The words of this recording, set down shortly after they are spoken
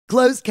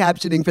Closed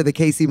captioning for the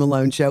Casey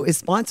Malone Show is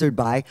sponsored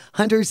by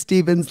Hunter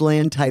Stevens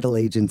Land Title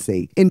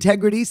Agency.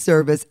 Integrity,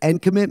 service, and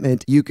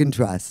commitment you can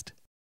trust.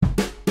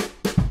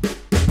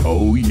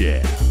 Oh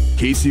yeah,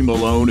 Casey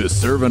Malone is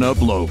serving up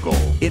local.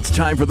 It's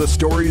time for the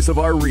stories of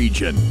our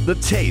region, the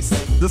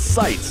tastes, the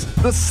sights,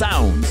 the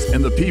sounds,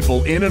 and the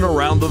people in and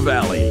around the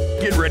valley.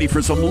 Get ready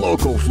for some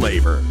local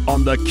flavor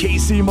on the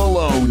Casey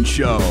Malone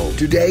Show.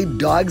 Today,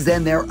 dogs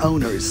and their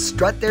owners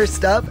strut their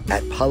stuff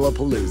at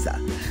Palapalooza.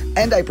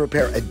 And I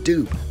prepare a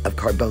dupe of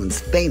Carbone's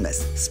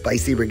famous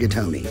spicy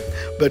rigatoni.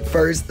 But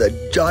first, the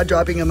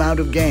jaw-dropping amount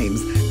of games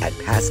at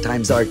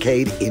Pastimes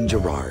Arcade in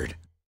Girard.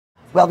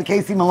 Well, the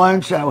Casey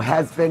Malone Show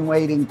has been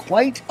waiting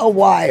quite a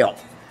while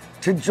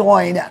to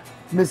join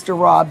Mr.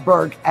 Rob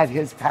Burke at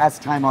his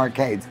Pastime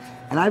Arcades.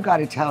 And I've got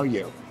to tell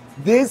you,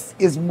 this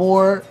is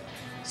more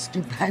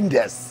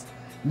stupendous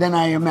than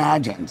I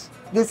imagined.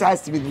 This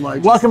has to be the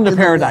largest. Welcome to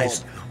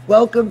paradise.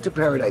 Welcome to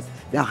paradise.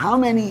 Now, how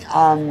many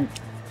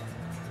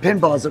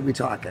pinballs are we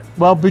talking?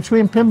 Well,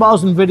 between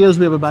pinballs and videos,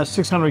 we have about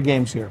 600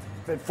 games here.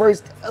 But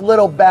first, a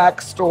little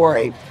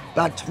backstory.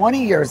 About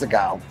 20 years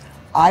ago,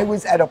 I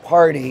was at a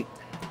party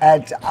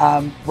at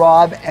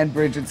Rob and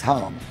Bridget's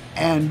home,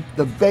 and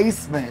the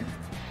basement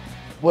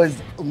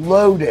was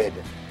loaded,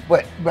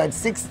 about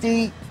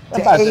 60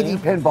 to 80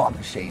 pinball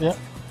machines,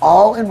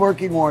 all in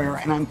working order,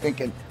 and I'm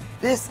thinking,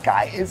 this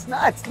guy is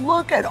nuts.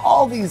 Look at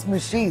all these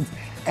machines.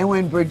 And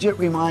when Bridget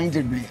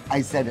reminded me,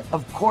 I said,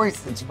 of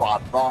course it's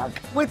Rob Burke.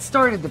 What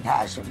started the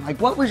passion? Like,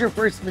 what was your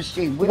first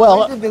machine?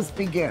 When did this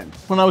begin?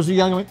 When I was a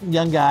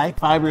young guy,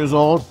 5 years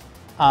old,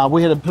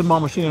 we had a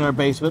pinball machine in our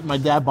basement. My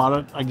dad bought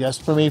it, I guess,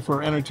 for me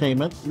for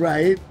entertainment.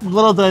 Right.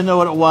 Little did I know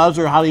what it was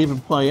or how to even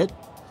play it.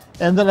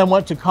 And then I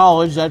went to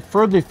college. That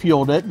further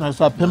fueled it, and I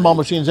saw pinball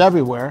machines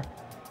everywhere.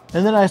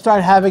 And then I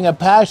started having a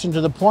passion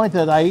to the point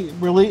that I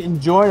really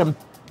enjoyed them,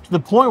 to the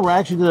point where I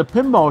actually did a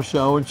pinball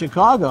show in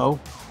Chicago,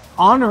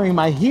 honoring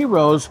my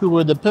heroes who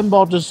were the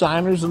pinball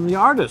designers and the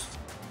artists.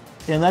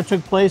 And that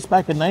took place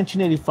back in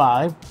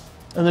 1985.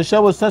 And the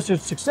show was such a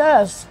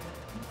success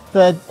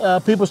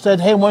that people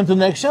said, hey, when's the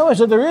next show? I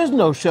said, there is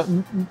no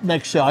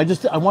next show.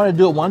 I want to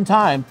do it one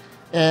time.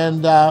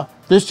 And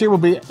this year will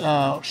be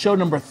show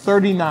number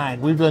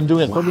 39. We've been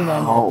doing it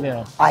 39 years.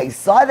 Yeah. I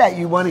saw that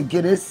you won a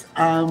Guinness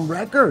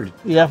record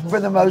for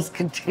the most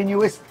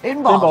continuous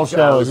pinball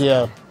shows.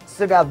 Yeah.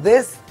 So now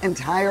this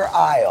entire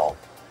aisle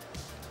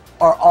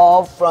are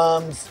all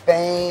from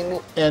Spain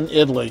and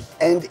Italy.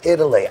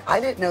 I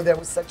didn't know there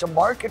was such a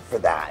market for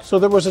that. So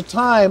there was a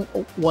time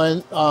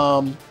when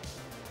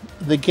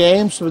the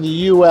games from the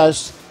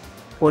U.S.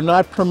 were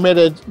not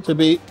permitted to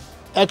be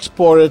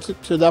exported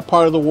to that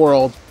part of the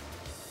world,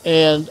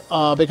 and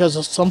because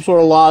of some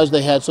sort of laws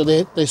they had. So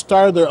they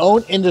started their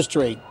own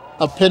industry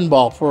of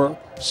pinball for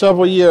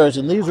several years,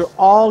 and these are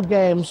all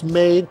games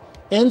made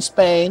in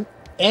Spain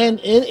and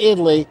in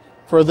Italy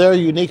for their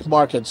unique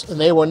markets, and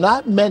they were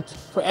not meant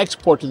for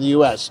export to the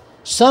U.S.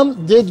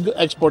 Some did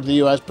export to the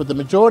U.S., but the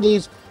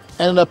majorities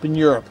ended up in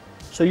Europe.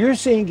 So you're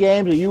seeing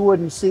games that you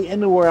wouldn't see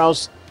anywhere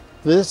else.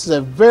 This is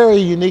a very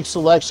unique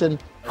selection.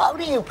 How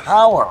do you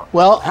power?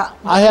 Well,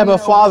 I have a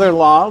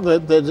father-in-law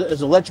that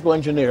is an electrical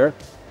engineer,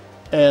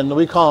 and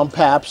we call him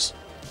Paps.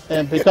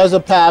 And because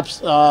of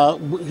Paps,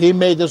 he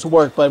made this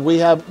work, but we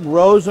have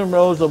rows and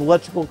rows of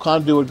electrical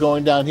conduit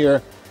going down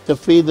here to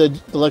feed the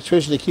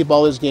electricity to keep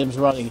all these games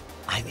running.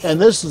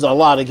 And this is a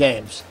lot of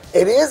games.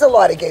 It is a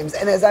lot of games.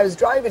 And as I was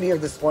driving here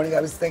this morning,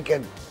 I was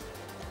thinking,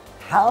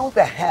 how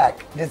the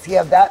heck does he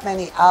have that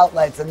many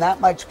outlets and that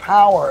much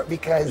power?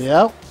 Because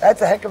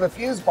that's a heck of a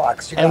fuse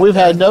box. And we've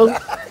had no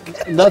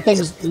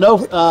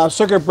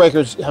circuit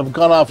breakers have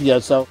gone off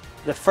yet. So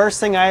the first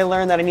thing I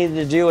learned that I needed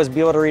to do was be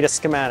able to read a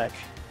schematic.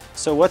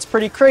 So what's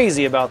pretty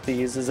crazy about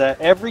these is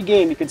that every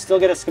game you can still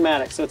get a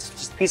schematic. So it's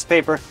just a piece of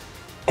paper.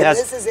 And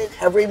this is in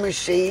every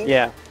machine?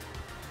 Yeah.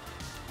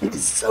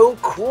 It's so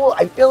cool.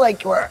 I feel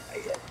like a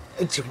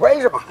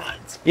treasure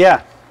hunt.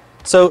 Yeah.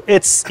 So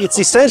it's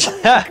essentially.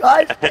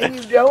 God,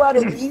 and you know how to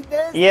read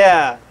this?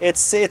 Yeah,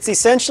 it's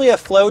essentially a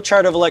flow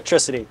chart of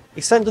electricity.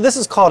 This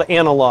is called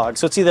analog.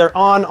 So it's either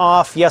on,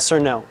 off, yes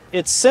or no.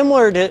 It's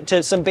similar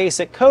to some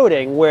basic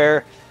coding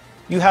where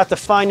you have to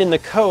find in the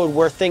code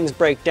where things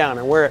break down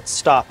and where it's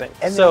stopping.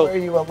 And then where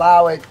you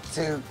allow it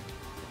to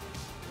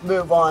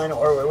move on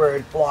or where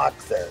it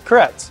blocks it.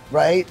 Correct.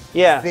 Right?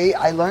 Yeah. See,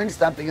 I learned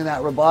something in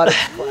that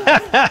robotics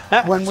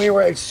class when we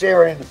were at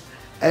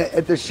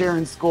the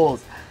Sharon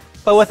schools.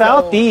 But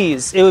without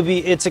these,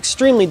 it's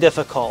extremely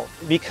difficult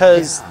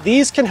because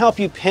these can help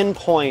you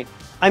pinpoint,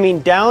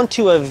 down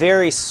to a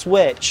very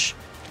switch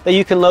that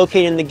you can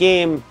locate in the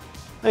game.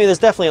 There's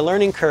definitely a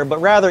learning curve,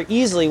 but rather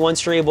easily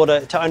once you're able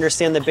to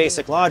understand the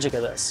basic logic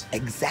of this.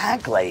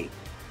 Exactly.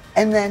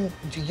 And then,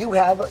 do you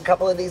have a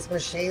couple of these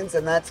machines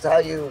and that's how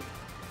you...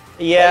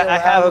 Yeah, I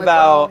have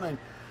about...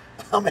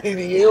 How many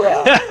do you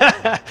have?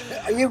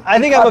 I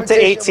think I'm up to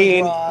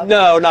 18.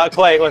 No, not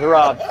quite with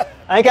Rob.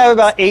 I think I have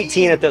about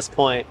 18 at this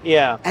point,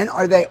 yeah. And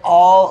are they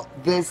all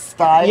this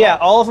style? Yeah,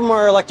 all of them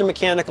are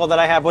electromechanical that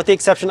I have, with the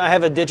exception I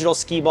have a digital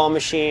skee ball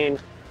machine.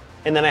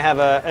 and then I have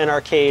an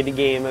arcade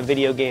game, a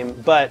video game.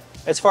 But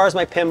as far as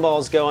my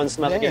pinballs go and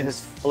some other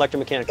games,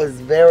 electromechanical. It's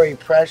very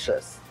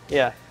precious.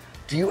 Yeah.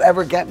 Do you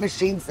ever get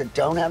machines that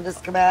don't have the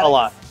schematics? A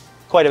lot,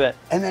 quite a bit.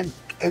 And then,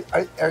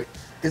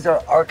 is there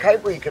an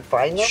archive where you could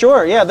find them?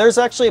 Sure, yeah. There's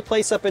actually a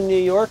place up in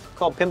New York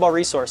called Pinball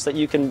Resource that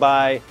you can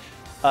buy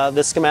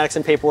the schematics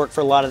and paperwork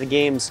for a lot of the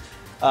games.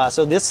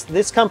 So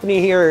this company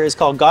here is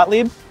called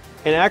Gottlieb.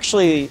 And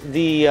actually,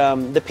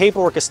 the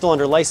paperwork is still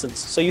under license.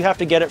 So you have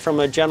to get it from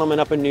a gentleman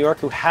up in New York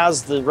who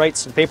has the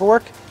rights to the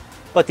paperwork.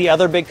 But the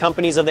other big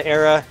companies of the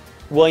era,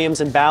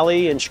 Williams and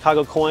Bally and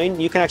Chicago Coin,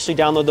 you can actually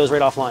download those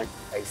right offline.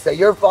 So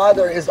your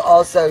father is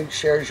also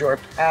shares your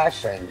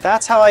passion.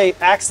 That's how I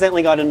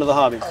accidentally got into the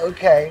hobby.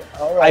 Okay,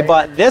 all right. I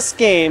bought this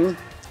game.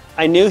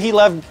 I knew he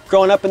loved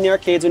growing up in the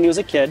arcades when he was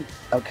a kid.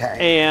 Okay.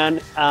 And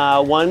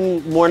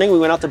one morning we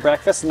went out to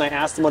breakfast and I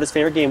asked him what his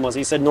favorite game was.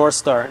 He said North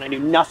Star, and I knew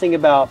nothing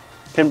about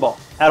pinball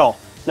at all,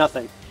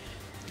 nothing.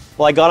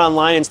 Well, I got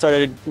online and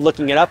started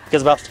looking it up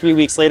because about 3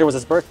 weeks later was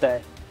his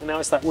birthday. And I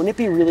always thought, wouldn't it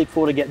be really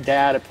cool to get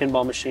Dad a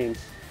pinball machine?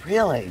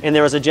 Really? And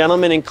there was a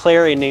gentleman in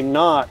Clary named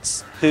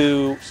Knox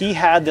who he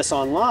had this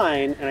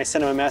online, and I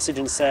sent him a message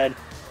and said,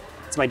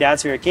 it's my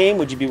dad's favorite game,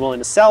 would you be willing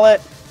to sell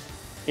it?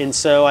 And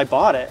so I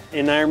bought it.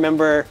 And I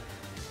remember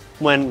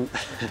when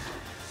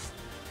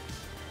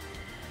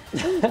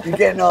You're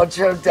getting all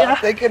choked up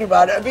thinking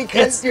about it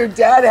because your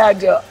dad had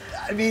to.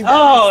 I mean,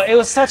 it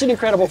was such an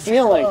incredible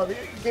feeling. Oh, you're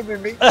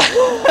giving me.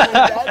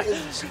 That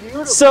is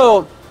beautiful.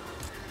 So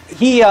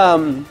he,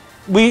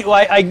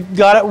 I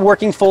got it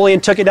working fully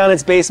and took it down in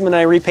its basement. And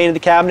I repainted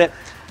the cabinet,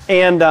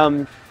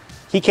 and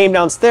he came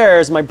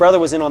downstairs. My brother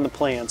was in on the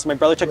plan, so my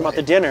brother took him out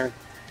to dinner,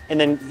 and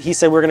then he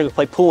said we're gonna go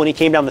play pool. And he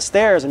came down the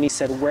stairs and he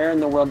said, "Where in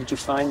the world did you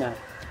find that?"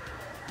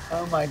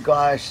 Oh my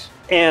gosh.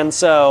 And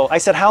so I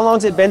said, "How long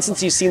has it been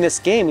since you've seen this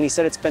game?" And he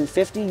said, "It's been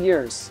 50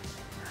 years."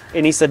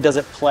 And he said, "Does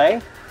it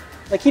play?"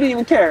 Like, he didn't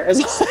even care.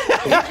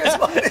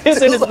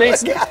 It's in his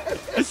basement.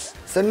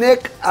 So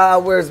Nick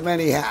wears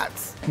many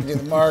hats. You do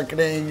the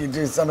marketing, you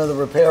do some of the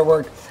repair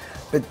work,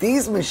 but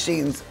these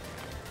machines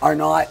are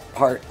not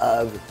part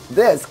of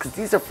this because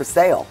these are for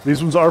sale.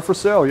 These ones are for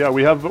sale. Yeah,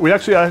 we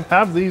actually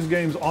have these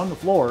games on the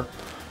floor.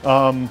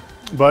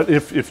 But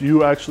if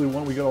you actually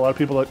want, we get a lot of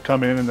people that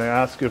come in and they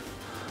ask if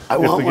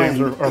the games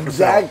are for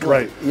sale.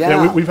 Right.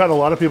 Yeah. We've had a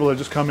lot of people that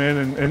just come in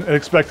and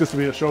expect this to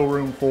be a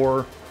showroom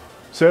for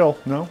sale.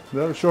 No,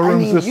 the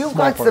showroom's I mean, you've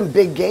got some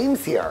big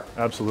games here.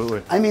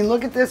 Absolutely. I mean,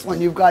 look at this one.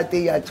 You've got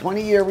the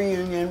 20-year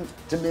reunion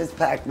to Ms.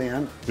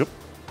 Pac-Man. Yep.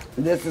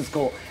 This is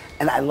cool.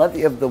 And I love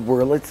you have the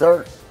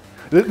Wurlitzer.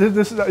 It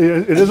is a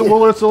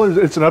Wurlitzer.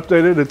 It's an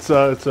updated. It's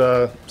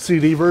a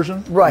CD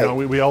version. Right. You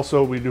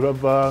know, we do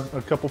have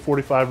a couple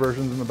 45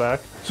 versions in the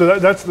back. So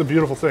that's the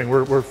beautiful thing.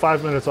 We're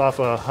 5 minutes off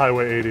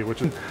Highway 80,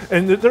 which is,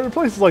 and there are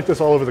places like this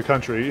all over the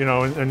country. You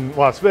know, in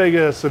Las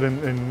Vegas and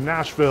in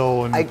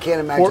Nashville and I can't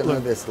imagine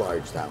Portland. they're this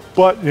large though.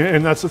 But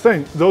and that's the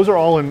thing. Those are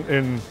all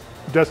in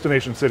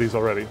destination cities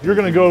already. You're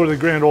going to go to the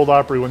Grand Ole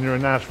Opry when you're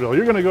in Nashville.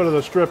 You're going to go to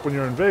the Strip when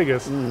you're in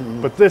Vegas.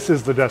 But this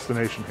is the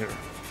destination here.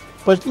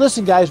 But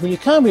listen, guys, when you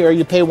come here,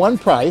 you pay one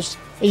price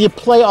and you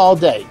play all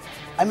day.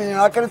 I mean, you're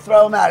not going to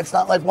throw them out. It's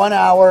not like 1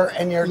 hour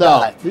and you're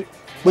done.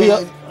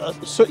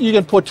 So you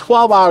can put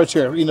 12 hours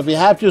here. You know, if you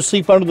have to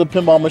sleep under the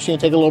pinball machine,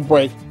 take a little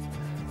break.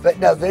 But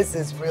no, this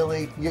is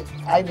really,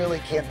 I really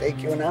can't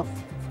thank you enough.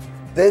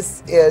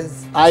 This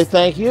is... I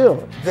thank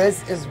you.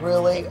 This is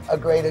really a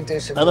great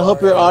addition. And I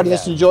hope your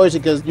audience enjoys it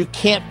because you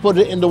can't put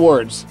it into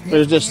words.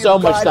 There's just so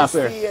much stuff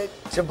here. You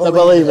to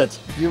believe it.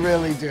 You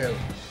really do.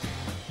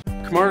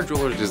 Kamara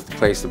Jewelers is the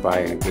place to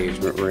buy an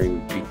engagement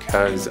ring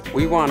because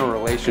we want a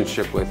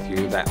relationship with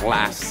you that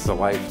lasts a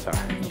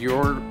lifetime.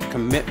 Your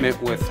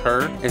commitment with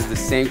her is the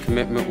same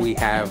commitment we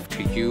have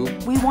to you.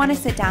 We want to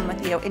sit down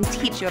with you and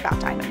teach you about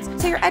diamonds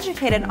so you're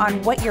educated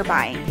on what you're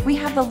buying. We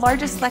have the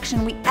largest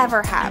selection we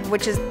ever have,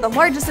 which is the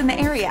largest in the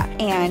area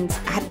and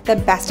at the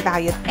best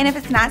value. And if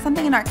it's not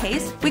something in our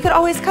case, we could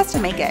always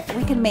custom make it.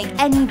 We can make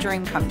any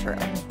dream come true.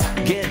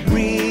 Get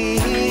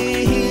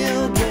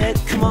real, get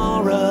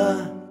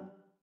Kamara.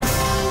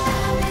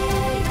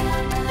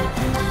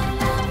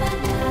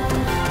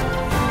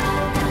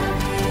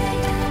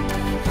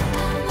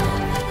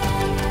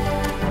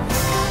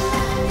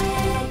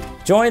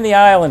 Join the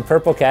Isle and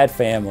Purple Cat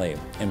family.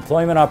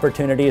 Employment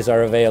opportunities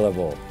are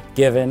available.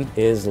 Given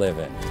is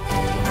living.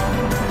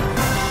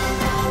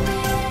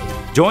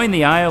 Join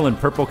the Isle and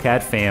Purple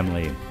Cat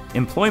family.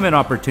 Employment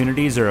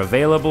opportunities are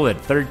available at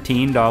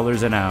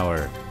 $13 an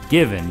hour.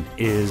 Given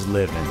is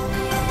living.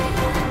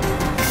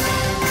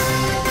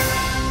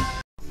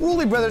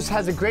 Rulli Brothers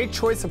has a great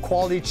choice of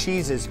quality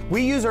cheeses.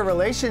 We use our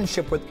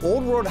relationship with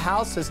Old World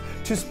Houses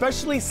to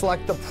specially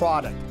select the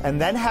product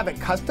and then have it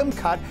custom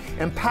cut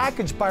and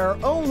packaged by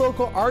our own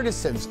local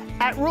artisans.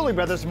 At Rulli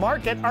Brothers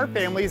Market, our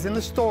family is in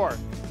the store.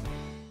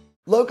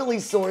 Locally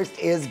sourced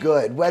is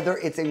good, whether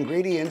it's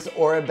ingredients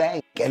or a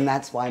bank, and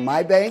that's why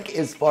my bank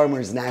is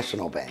Farmers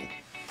National Bank.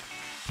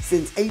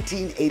 Since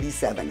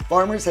 1887,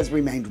 Farmers has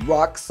remained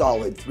rock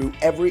solid through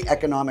every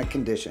economic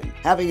condition.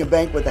 Having a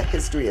bank with a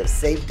history of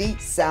safety,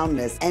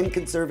 soundness, and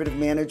conservative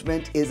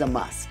management is a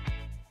must.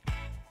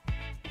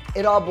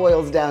 It all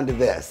boils down to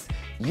this.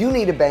 You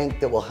need a bank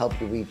that will help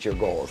you reach your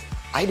goals.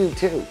 I do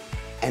too,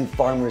 and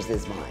Farmers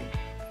is mine.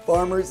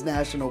 Farmers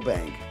National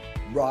Bank,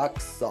 rock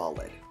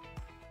solid.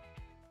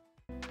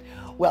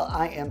 Well,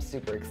 I am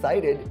super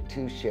excited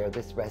to share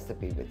this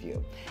recipe with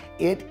you.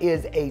 It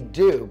is a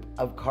dupe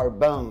of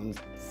Carbone's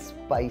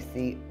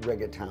spicy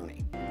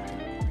rigatoni,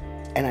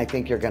 and I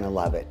think you're gonna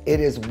love it. It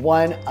is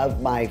one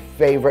of my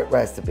favorite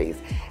recipes,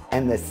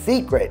 and the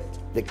secret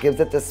that gives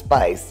it the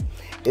spice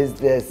is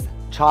this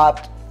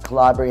chopped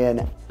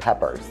Calabrian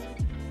peppers.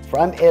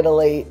 From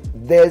Italy,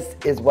 this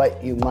is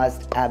what you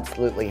must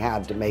absolutely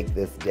have to make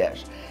this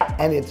dish.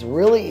 And it's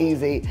really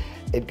easy,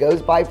 it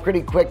goes by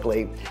pretty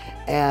quickly,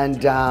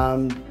 and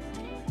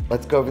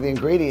let's go over the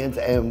ingredients,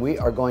 and we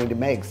are going to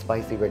make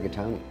spicy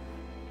rigatoni.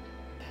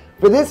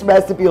 For this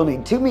recipe, you'll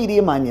need 2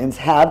 medium onions,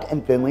 halved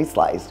and thinly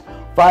sliced,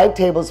 5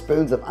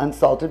 tablespoons of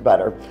unsalted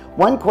butter,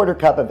 1/4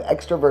 cup of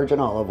extra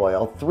virgin olive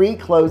oil, 3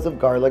 cloves of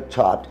garlic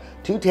chopped,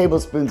 2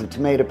 tablespoons of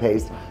tomato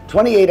paste,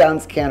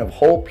 28-ounce can of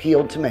whole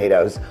peeled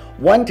tomatoes,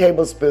 1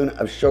 tablespoon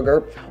of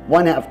sugar,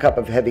 1/2 cup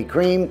of heavy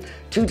cream,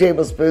 2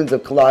 tablespoons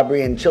of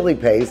Calabrian chili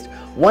paste,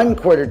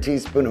 1/4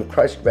 teaspoon of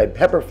crushed red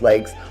pepper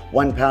flakes,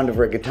 1 pound of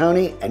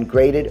rigatoni, and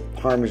grated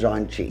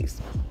Parmesan cheese.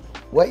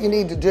 What you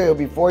need to do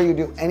before you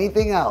do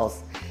anything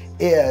else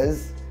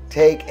is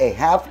take a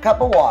 1/2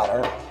 cup of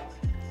water,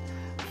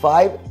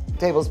 5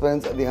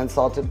 tablespoons of the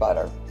unsalted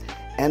butter,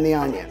 and the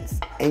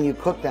onions, and you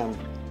cook them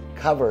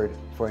covered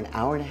for an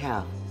hour and a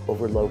half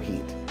over low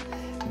heat.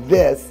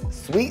 This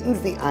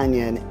sweetens the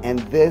onion, and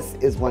this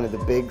is one of the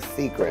big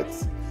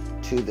secrets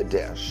to the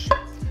dish.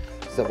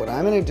 So what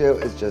I'm gonna do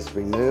is just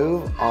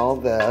remove all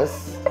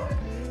this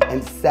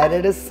and set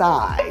it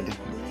aside,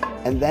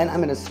 and then I'm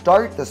gonna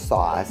start the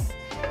sauce,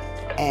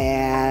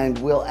 and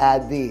we'll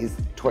add these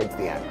towards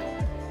the end.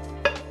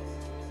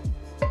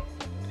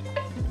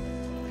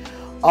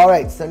 All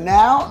right, so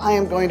now I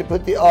am going to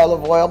put the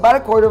olive oil, about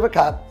 1/4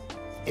 cup,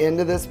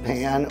 into this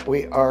pan.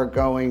 We are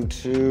going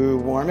to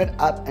warm it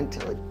up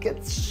until it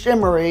gets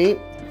shimmery.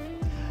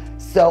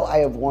 So I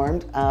have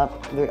warmed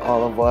up the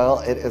olive oil.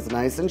 It is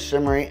nice and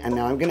shimmery, and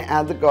now I'm gonna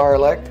add the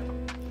garlic.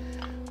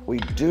 We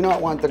do not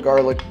want the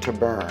garlic to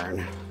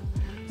burn,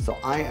 so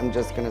I am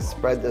just gonna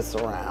spread this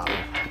around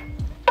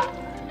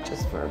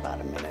just for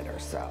about a minute or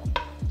so.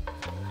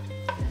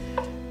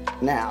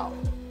 Now,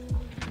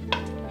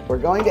 we're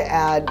going to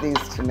add these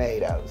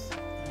tomatoes.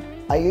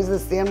 I use the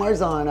San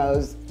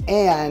Marzanos,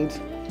 and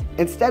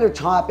instead of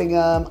chopping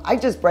them, I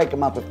just break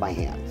them up with my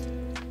hands.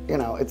 You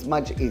know, it's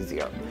much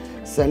easier.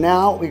 So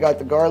now we got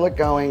the garlic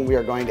going. We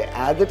are going to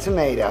add the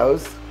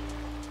tomatoes.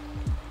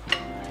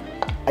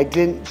 I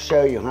didn't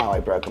show you how I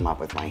broke them up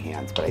with my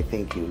hands, but I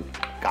think you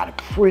got a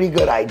pretty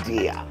good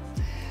idea.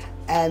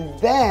 And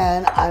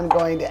then I'm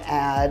going to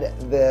add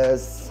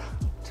this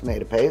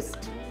tomato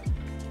paste.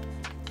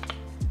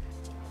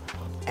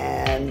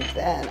 And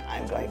then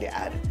I'm going to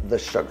add the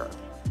sugar.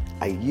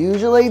 I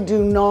usually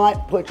do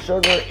not put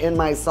sugar in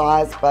my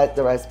sauce, but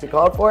the recipe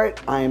called for it.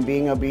 I am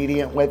being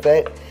obedient with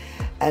it.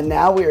 And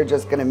now we are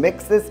just gonna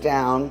mix this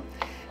down,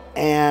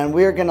 and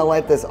we are gonna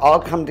let this all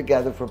come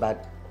together for about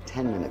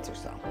 10 minutes or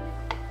so.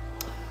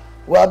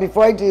 Well,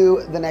 before I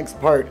do the next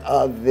part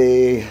of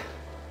the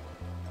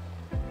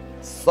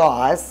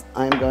sauce,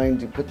 I'm going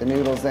to put the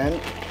noodles in.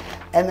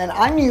 And then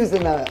I'm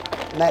using a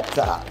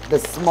mezza, the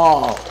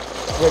small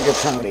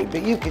rigatoni,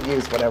 but you could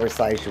use whatever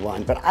size you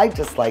want, but I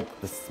just like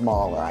the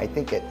smaller. I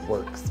think it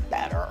works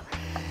better.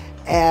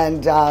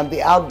 And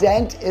the al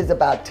dente is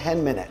about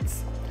 10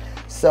 minutes.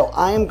 So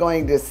I'm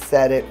going to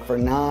set it for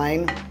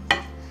 9,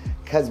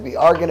 because we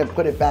are gonna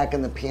put it back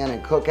in the pan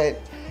and cook it,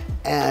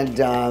 and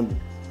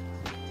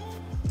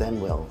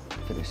then we'll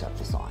finish up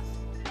the sauce.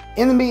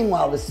 In the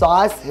meanwhile, the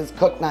sauce has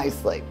cooked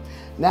nicely.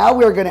 Now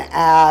we're gonna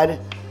add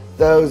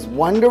those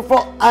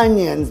wonderful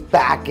onions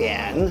back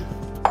in.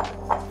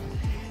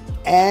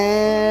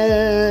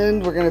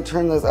 And we're gonna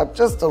turn this up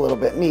just a little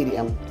bit,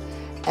 medium.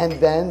 And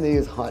then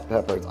these hot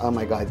peppers. Oh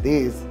my God,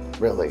 these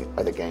really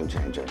are the game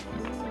changer.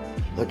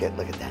 Look at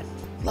that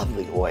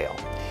lovely oil.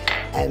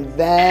 And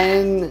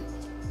then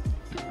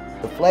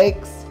the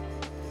flakes.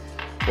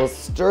 We'll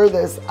stir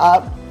this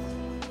up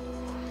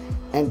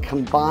and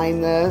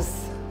combine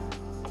this.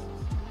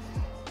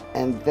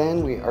 And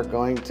then we are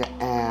going to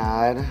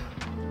add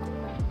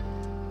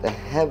the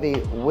heavy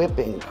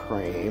whipping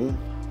cream.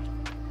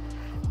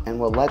 And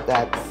we'll let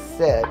that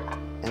sit,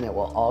 and it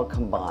will all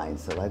combine.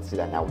 So let's do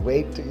that. Now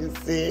wait till you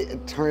see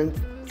it turns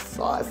the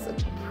sauce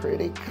such a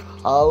pretty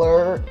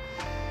color.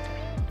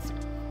 It's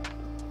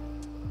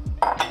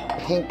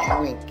pinky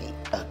winky.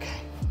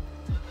 Okay.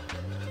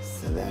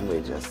 So then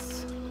we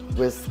just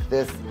whisk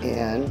this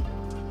in.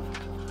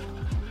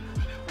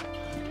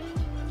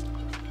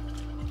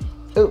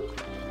 Ooh,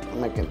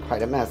 I'm making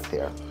quite a mess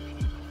here.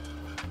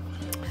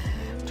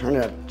 Turn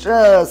it up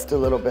just a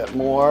little bit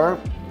more.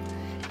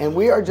 And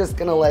we are just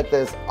gonna let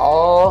this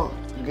all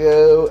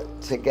go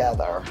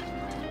together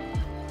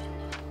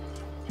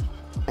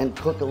and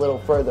cook a little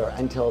further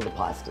until the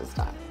pasta's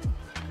done.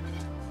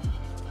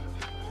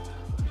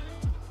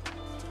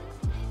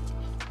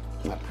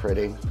 Isn't that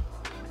pretty?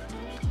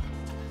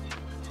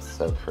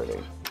 So pretty.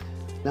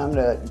 Now I'm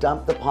gonna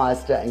dump the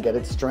pasta and get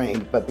it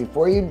strained, but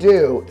before you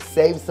do,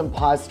 save some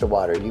pasta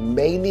water. You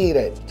may need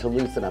it to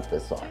loosen up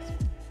this sauce.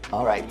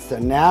 All right, so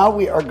now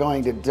we are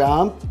going to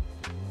dump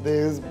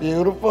these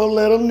beautiful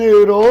little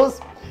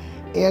noodles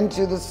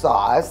into the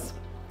sauce,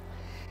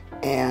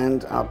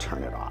 and I'll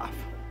turn it off.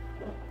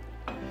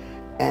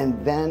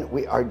 And then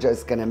we are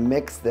just gonna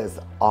mix this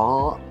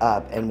all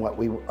up, and what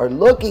we are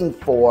looking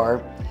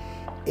for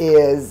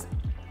is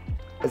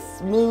a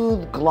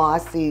smooth,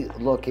 glossy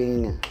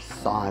looking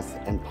sauce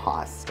and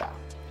pasta.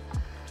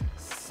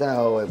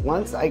 So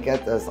once I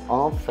get this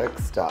all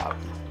fixed up,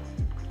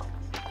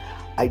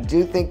 I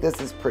do think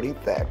this is pretty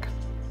thick,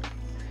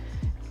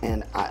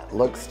 and it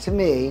looks to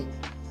me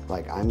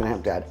like I'm gonna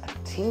have to add a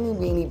teeny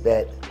weeny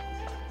bit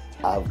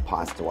of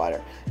pasta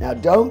water. Now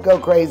don't go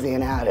crazy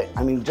and add it.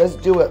 I mean,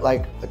 just do it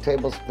like a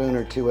tablespoon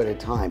or two at a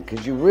time,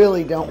 because you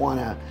really don't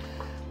wanna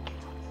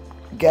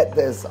get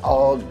this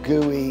all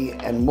gooey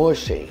and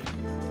mushy.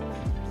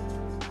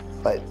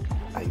 But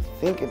I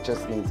think it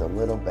just needs a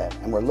little bit,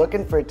 and we're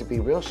looking for it to be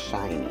real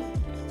shiny.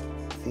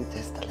 See,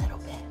 just a little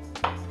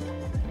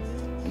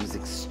bit. Use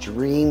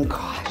extreme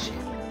caution.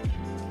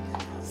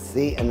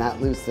 See, and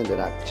that loosened it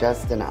up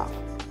just enough.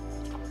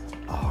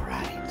 All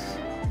right.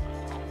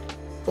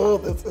 Oh,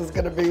 this is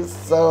gonna be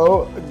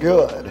so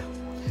good.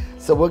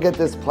 So we'll get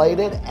this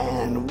plated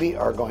and we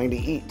are going to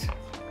eat.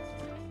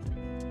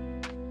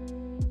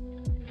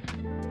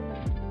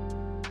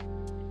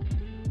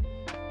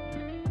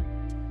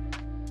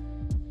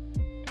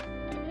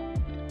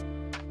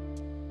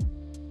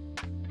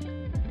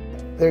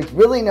 There's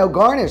really no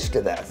garnish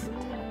to this.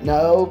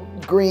 No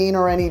green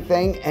or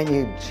anything, and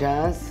you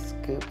just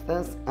scoop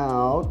this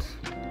out.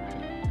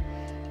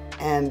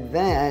 And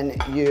then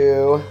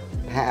you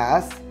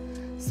pass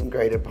some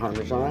grated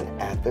Parmesan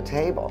at the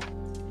table.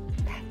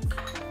 That's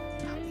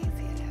how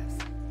easy it is.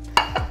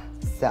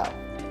 So,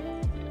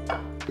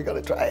 we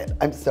gotta try it.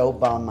 I'm so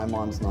bummed my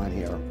mom's not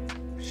here.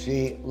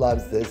 She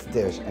loves this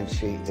dish and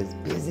she is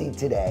busy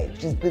today.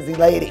 She's a busy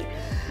lady,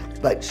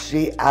 but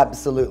she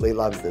absolutely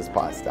loves this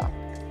pasta.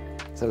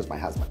 So does my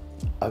husband.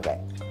 Okay.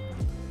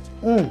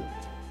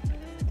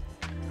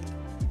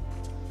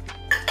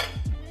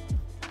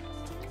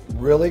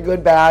 Really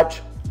good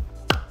batch.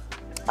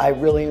 I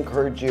really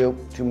encourage you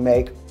to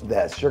make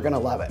this. You're gonna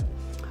love it.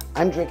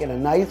 I'm drinking a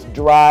nice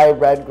dry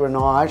red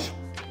Grenache.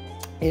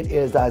 It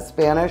is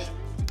Spanish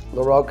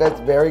La Roca. It's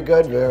very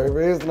good, very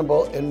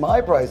reasonable in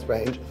my price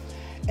range.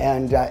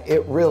 And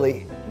it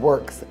really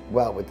works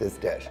well with this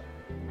dish.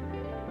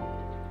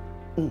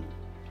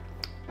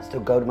 So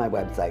go to my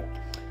website,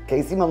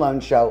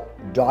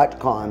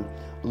 CaseyMaloneShow.com.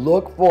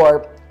 Look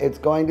for, it's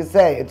going to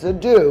say, it's a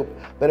dupe,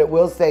 but it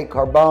will say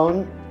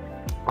Carbone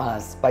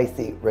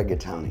Spicy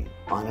Rigatoni.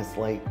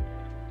 Honestly,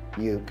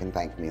 you can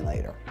thank me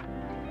later.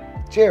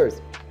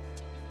 Cheers.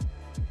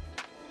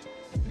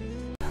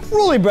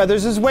 Rulli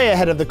Brothers is way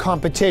ahead of the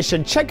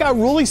competition. Check out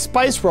Rulli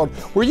Spice World,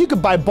 where you can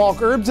buy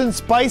bulk herbs and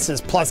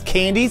spices, plus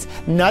candies,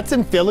 nuts,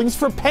 and fillings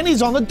for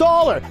pennies on the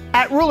dollar.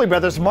 At Rulli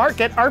Brothers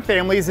Market, our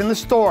family is in the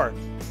store.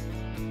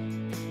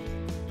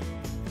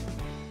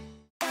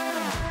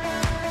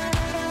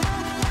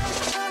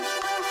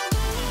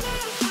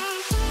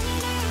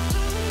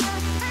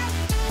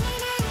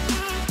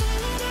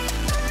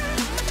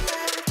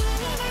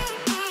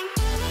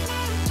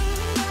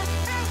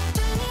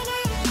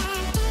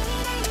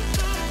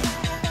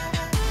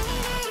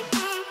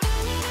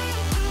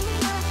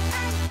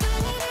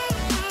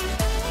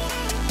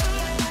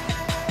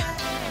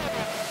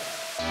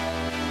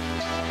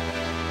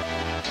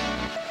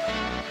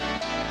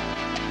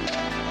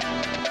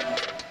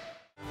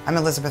 I'm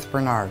Elizabeth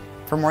Bernard.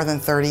 For more than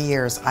 30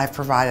 years, I've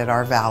provided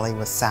our Valley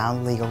with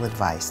sound legal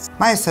advice.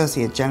 My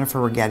associate Jennifer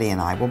Rigetti and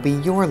I will be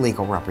your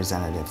legal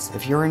representatives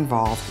if you're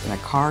involved in a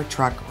car,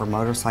 truck, or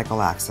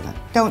motorcycle accident.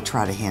 Don't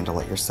try to handle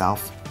it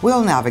yourself.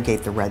 We'll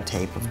navigate the red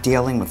tape of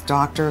dealing with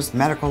doctors,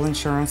 medical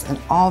insurance, and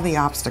all the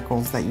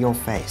obstacles that you'll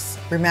face.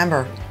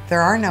 Remember,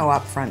 there are no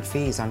upfront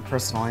fees on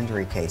personal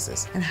injury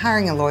cases, and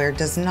hiring a lawyer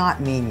does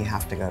not mean you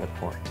have to go to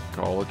court.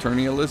 Call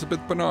attorney Elizabeth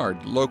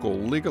Bernard, local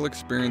legal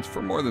experience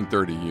for more than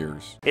 30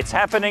 years. It's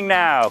happening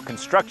now.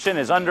 Construction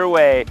is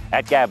underway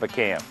at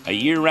Gabacam, a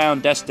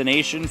year-round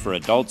destination for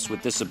adults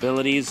with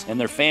disabilities and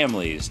their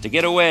families to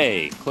get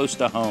away, close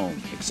to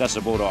home,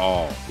 accessible to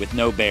all, with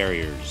no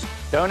barriers.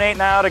 Donate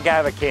now to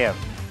Gabacam.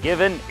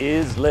 Giving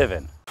is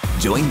living.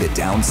 Join the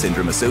Down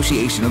Syndrome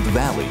Association of the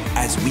Valley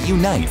as we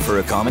unite for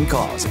a common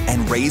cause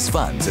and raise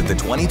funds at the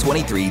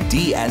 2023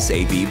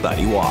 DSAV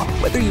Buddy Walk.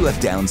 Whether you have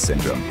Down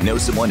syndrome, know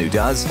someone who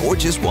does, or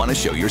just want to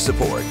show your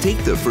support,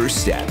 take the first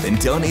step and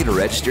donate or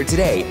register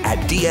today at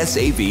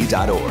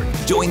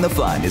dsav.org. Join the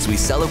fun as we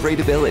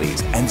celebrate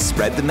abilities and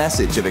spread the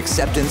message of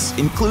acceptance,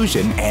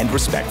 inclusion, and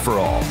respect for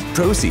all.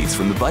 Proceeds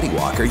from the Buddy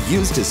Walk are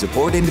used to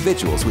support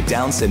individuals with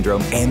Down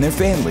syndrome and their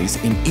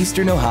families in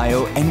Eastern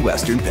Ohio and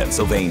Western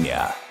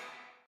Pennsylvania.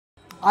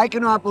 I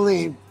cannot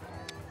believe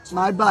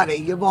my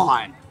buddy,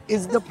 Yvonne,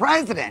 is the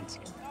president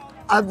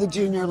of the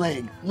Junior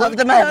League. Of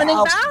the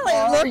Mahoning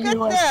Valley.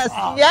 Look at this.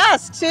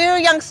 Yes, 2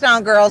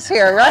 Youngstown girls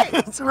here, right?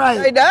 That's right.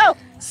 I know.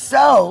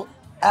 So,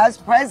 as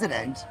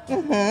president,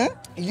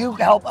 you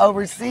help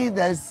oversee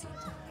this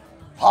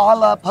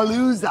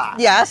Palapalooza.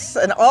 Yes,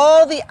 and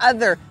all the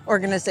other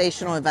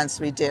organizational events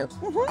we do.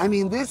 I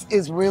mean, this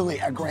is really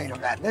a great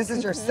event. This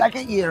is your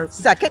second year.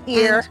 Second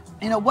year.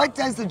 And, you know, what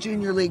does the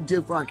Junior League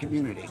do for our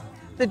community?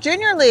 The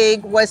Junior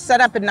League was set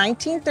up in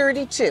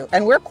 1932,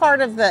 and we're part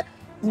of the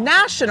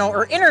National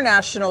or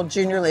International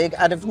Junior League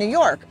out of New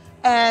York.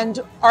 And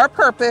our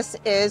purpose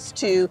is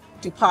to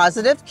do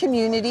positive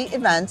community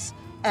events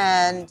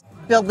and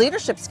build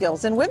leadership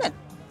skills in women.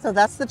 So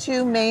that's the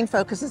 2 main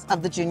focuses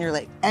of the Junior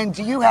League. And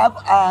do you have,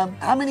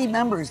 how many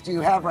members do you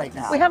have right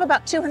now? We have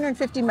about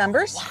 250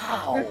 members.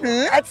 Wow,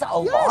 that's a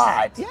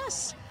lot.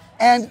 Yes.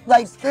 And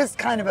like this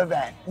kind of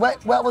event,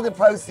 what will the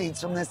proceeds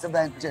from this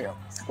event do?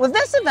 Well,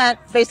 this event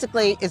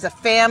basically is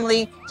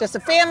just a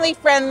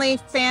family-friendly,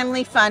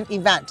 family-fun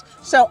event.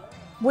 So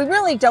we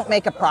really don't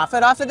make a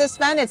profit off of this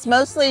event. It's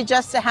mostly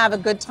just to have a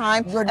good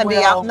time and be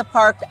out in the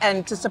park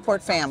and to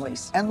support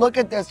families. And look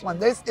at this one.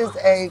 This is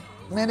a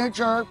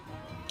miniature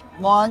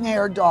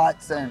long-haired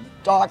dachshund.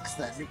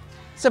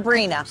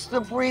 Sabrina.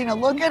 Sabrina,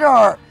 look at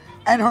her.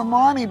 And her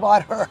mommy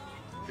bought her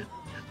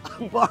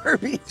a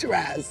Barbie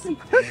dress.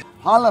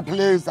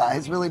 Palapalooza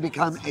has really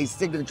become a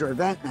signature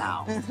event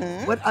now.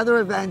 What other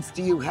events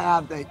do you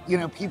have that, you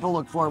know, people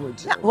look forward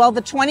to? Well,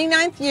 the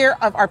 29th year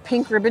of our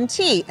Pink Ribbon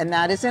Tea, and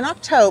that is in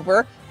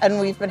October. And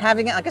we've been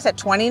having it, like I said,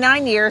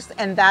 29 years.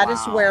 And that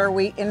is where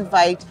we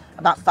invite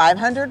about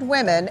 500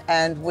 women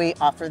and we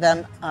offer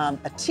them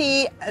a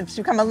tea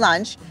to come a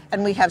lunch.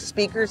 And we have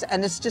speakers,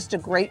 and it's just a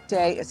great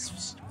day.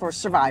 It's for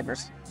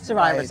survivors.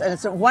 Right. And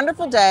it's a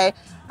wonderful day.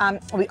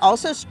 We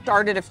also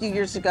started a few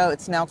years ago,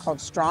 it's now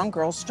called Strong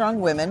Girls, Strong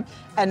Women,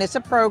 and it's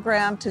a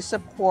program to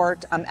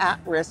support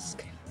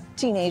at-risk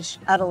teenage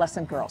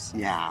adolescent girls.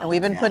 Yeah. And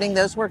we've been putting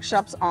those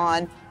workshops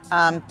on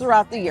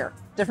throughout the year,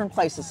 different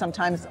places,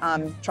 sometimes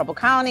Trumbull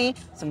County,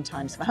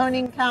 sometimes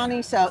Mahoning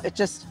County. So it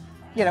just,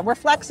 you know, we're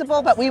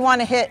flexible, but we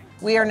want to hit,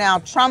 we are now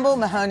Trumbull,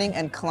 Mahoning,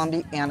 and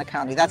Columbiana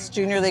County. That's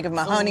Junior League of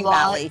Mahoning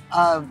Valley.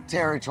 Of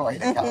territory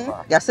to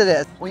cover. Yes, it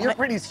is. Well, you're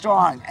pretty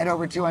strong at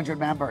over 200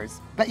 members,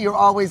 but you're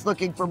always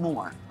looking for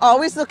more.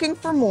 Always looking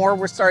for more.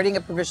 We're starting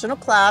a provisional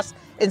class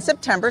in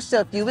September, so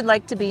if you would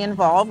like to be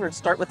involved or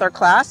start with our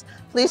class,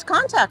 please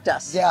contact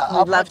us. Yeah,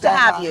 we'd love to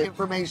have you.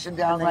 Information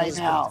down right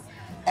now.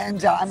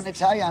 And I'm going to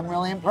tell you, I'm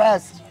really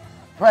impressed.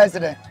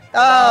 President.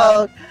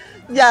 Oh,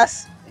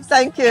 yes.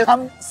 Thank you.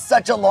 Come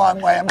such a long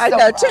way. I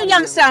know, 2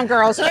 Youngstown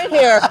girls right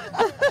here.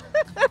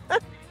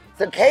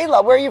 So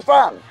Kayla, where are you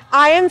from?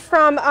 I am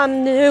from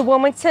New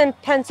Wilmington,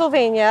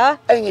 Pennsylvania.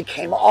 And you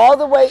came all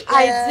the way in.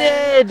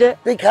 I did.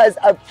 Because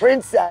of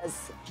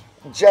Princess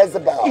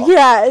Jezebel.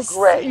 Yes.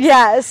 Great.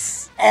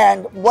 Yes.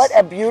 And what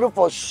a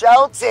beautiful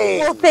show team.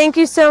 Well, thank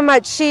you so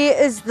much. She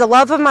is the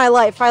love of my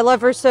life. I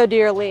love her so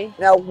dearly.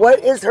 Now,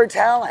 what is her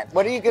talent?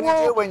 What are you going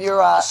to do when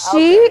you're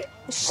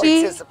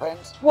participant?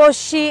 Well,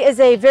 she is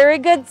a very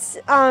good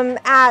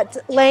at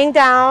laying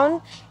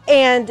down,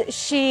 and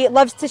she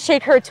loves to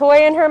shake her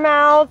toy in her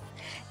mouth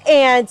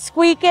and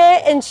squeak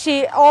it, and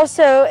she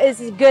also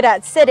is good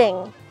at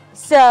sitting.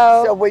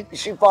 So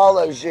she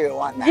follows you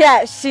on that?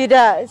 Yes, she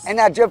does. And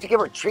now, do you have to give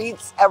her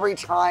treats every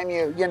time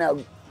you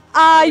know?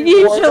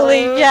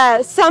 Usually,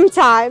 yes,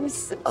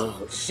 sometimes.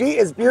 Oh, she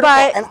is beautiful,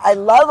 and I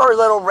love her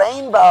little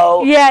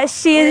rainbow. Yeah,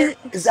 she is.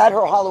 Is that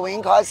her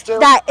Halloween costume?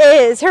 That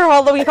is her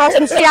Halloween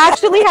costume. She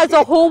actually has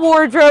a whole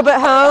wardrobe at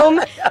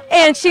home,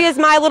 and she is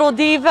my little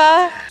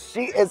diva.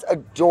 She is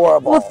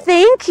adorable. Well,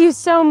 thank you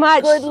so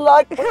much. Good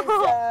luck,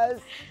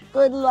 Princess.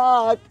 Good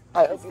luck.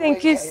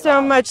 Thank you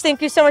so much.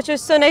 Thank you so much. It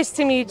was so nice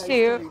to meet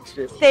you.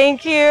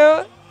 Thank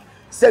you.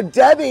 So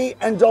Debbie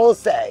and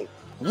Dulce,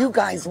 you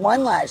guys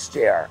won last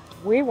year.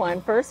 We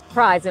won first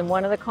prize in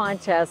one of the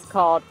contests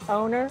called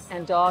Owner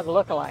and Dog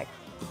Lookalike.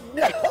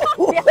 No,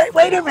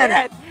 wait a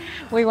minute.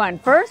 We won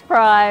first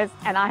prize,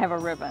 and I have a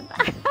ribbon.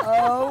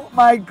 Oh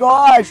my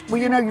gosh.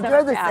 Well, you know, you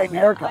do the same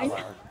hair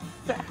color.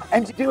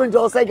 And do you and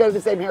Dulce go to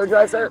the same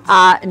hairdresser?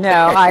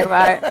 No,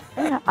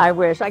 I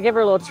wish. I give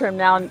her a little trim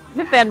now and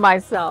defend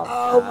myself.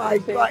 Oh my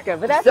God.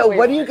 Good, but that's so weird.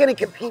 What are you going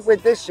to compete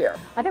with this year?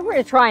 I think we're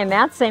going to try and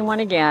that same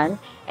one again.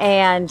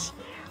 And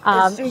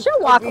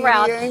she'll walk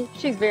around.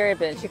 She's very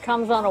big. She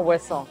comes on a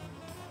whistle.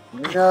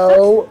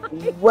 No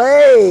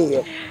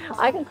way.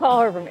 I can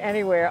call her from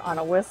anywhere on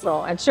a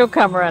whistle and she'll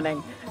come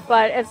running.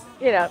 But it's,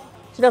 you know,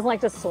 She doesn't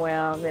like to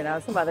swim, you know,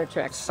 some other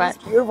tricks. She's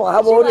beautiful.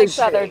 How old is she?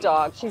 She likes other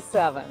dogs. She's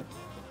 7.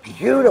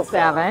 Beautiful.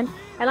 7.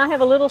 And I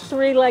have a little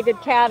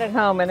 3-legged cat at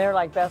home, and they're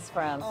like best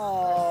friends.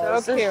 Oh,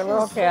 so cute,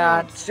 little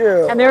cat.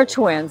 Too. And they're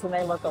twins, and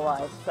they look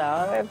alike.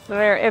 So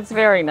it's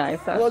very nice.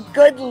 So, well,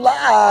 good luck.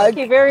 Thank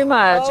you very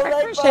much. Oh, I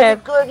appreciate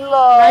it. Good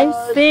luck.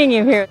 Nice seeing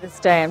you here this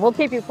day, and we'll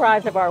keep you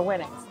apprised of our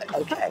winnings.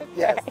 Okay,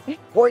 yes.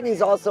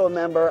 Courtney's also a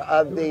member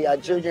of the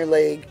Junior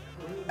League.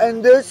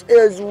 And this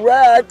is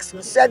Rex,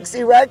 Sexy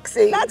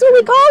Rexy. That's what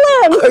we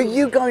call him. Are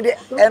you going to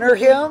enter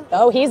him?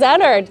 Oh, he's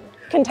entered.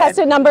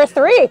 Contestant number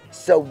 3.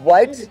 So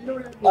what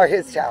are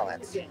his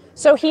talents?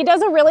 So he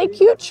does a really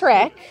cute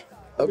trick.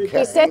 Okay.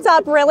 He sits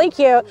up really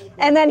cute,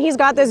 and then he's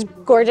got this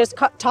gorgeous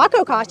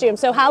taco costume.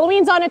 So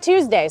Halloween's on a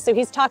Tuesday, so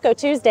he's Taco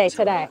Tuesday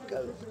today.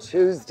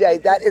 Tuesday,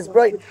 that is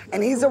brilliant.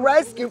 And he's a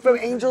rescue from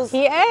Angels.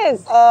 He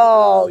is.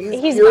 Oh,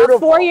 he's beautiful. About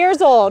 4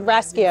 years old,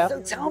 rescue.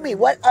 So tell me,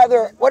 what are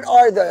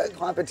the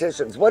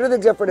competitions? What are the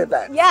different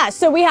events? Yeah,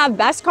 so we have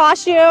best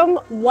costume,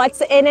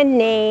 what's in a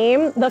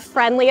name, the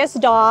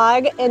friendliest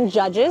dog, and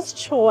judge's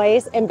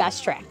choice, and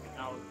best trick.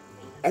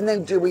 And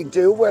then do we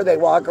do where they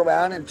walk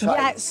around and try?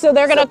 Yeah, so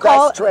they're gonna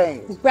call best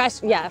trained.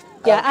 Yeah.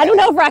 Okay. I don't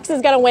know if Rex is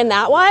gonna win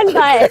that one,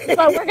 but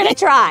we're gonna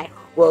try.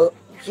 Well,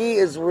 he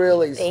is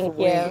really Thank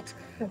sweet.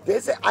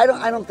 you. I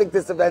don't think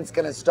this event's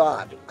gonna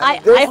stop. I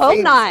hope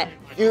not.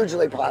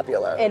 Hugely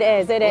popular. It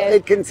is. It is. Will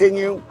it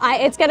continue?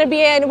 It's going to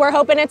be, we're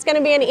hoping it's going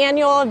to be an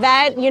annual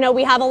event. You know,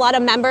 we have a lot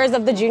of members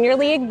of the Junior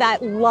League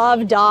that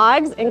love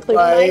dogs, including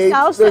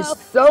myself. There's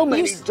so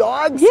many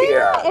dogs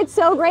here. Yeah, it's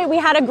so great. We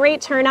had a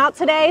great turnout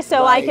today,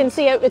 so I can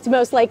see it's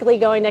most likely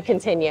going to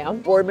continue.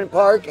 Boardman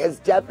Park has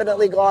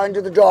definitely gone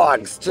to the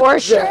dogs. For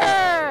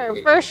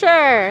sure. For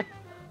sure.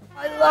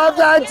 I love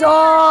that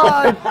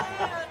dog.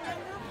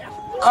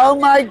 Oh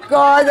my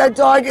God, that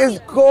dog is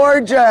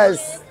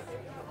gorgeous.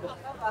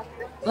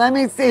 Let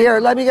me see here.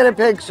 Let me get a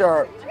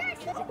picture.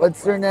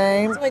 What's her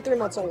name? It's only 3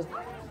 months old.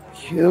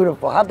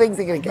 Beautiful. How big is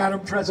he going to get?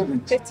 Madam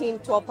President. 15,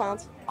 12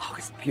 pounds. Oh,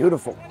 it's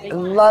beautiful. I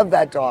love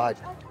that dog.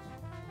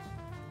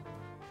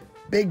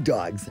 Big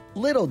dogs,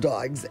 little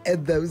dogs,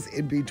 and those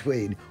in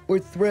between were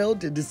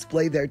thrilled to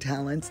display their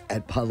talents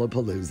at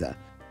Palapalooza.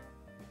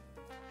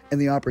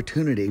 And the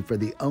opportunity for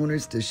the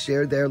owners to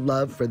share their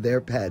love for their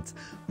pets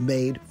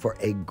made for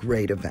a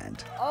great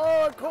event.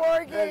 Oh, a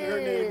corgi! And her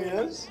name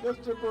is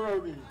Mr.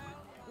 Pierogi.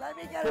 Let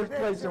me get a picture.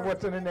 First place and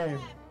what's in the name?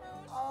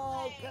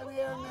 Oh, come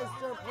here,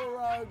 Mr.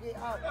 Pierogi.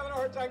 Oh. Having a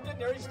hard time getting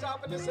there. He's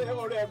stopping to say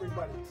hello to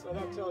everybody. So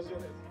that tells you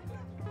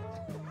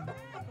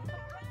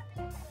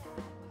this.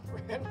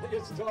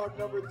 Friendliest dog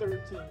number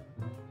 13.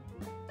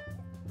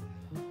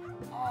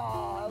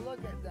 Oh, look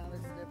at them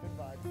sniffing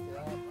bugs.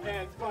 Yeah.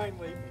 And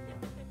finally,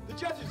 the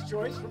judge's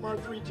choice from our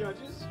 3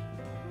 judges.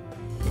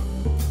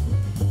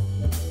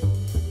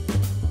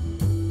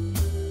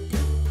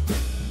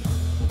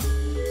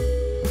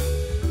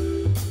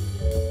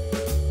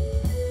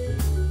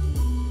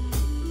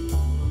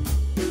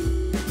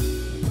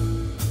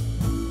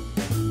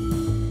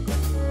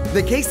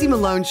 The Casey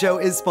Malone Show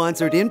is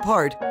sponsored in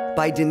part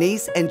by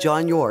Denise and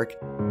John York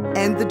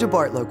and the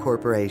DeBartolo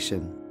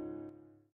Corporation.